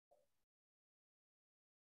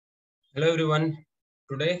Hello everyone.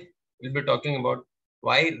 Today we'll be talking about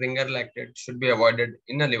why Ringer lactate should be avoided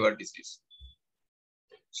in a liver disease.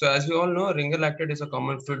 So as we all know, Ringer lactate is a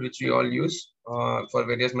common fluid which we all use for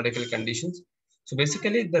various medical conditions. So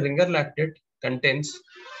basically the Ringer lactate contains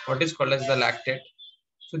what is called as the lactate.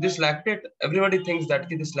 So this lactate, everybody thinks that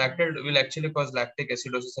this lactate will actually cause lactic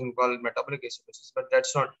acidosis and called metabolic acidosis, but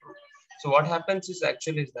that's not true. So what happens is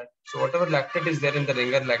so whatever lactate is there in the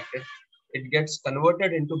Ringer lactate, it gets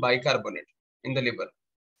converted into bicarbonate in the liver.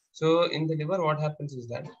 So in the liver, what happens is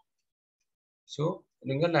so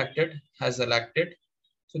Ringer lactate has a lactate.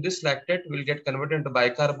 So this lactate will get converted into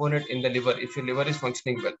bicarbonate in the liver if your liver is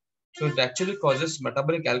functioning well. So it actually causes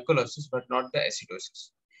metabolic alkalosis, but not the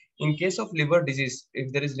acidosis. In case of liver disease,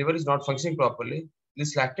 if liver is not functioning properly,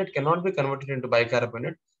 this lactate cannot be converted into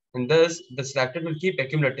bicarbonate, and thus this lactate will keep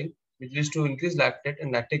accumulating, which leads to increased lactate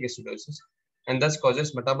and lactic acidosis, and thus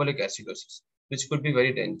causes metabolic acidosis, which could be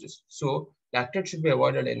very dangerous. So lactate should be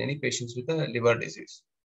avoided in any patients with a liver disease.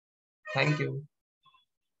 Thank you.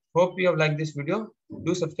 Hope you have liked this video.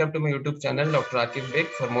 Do subscribe to my YouTube channel, Dr. Akif Beg,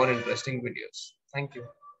 for more interesting videos. Thank you.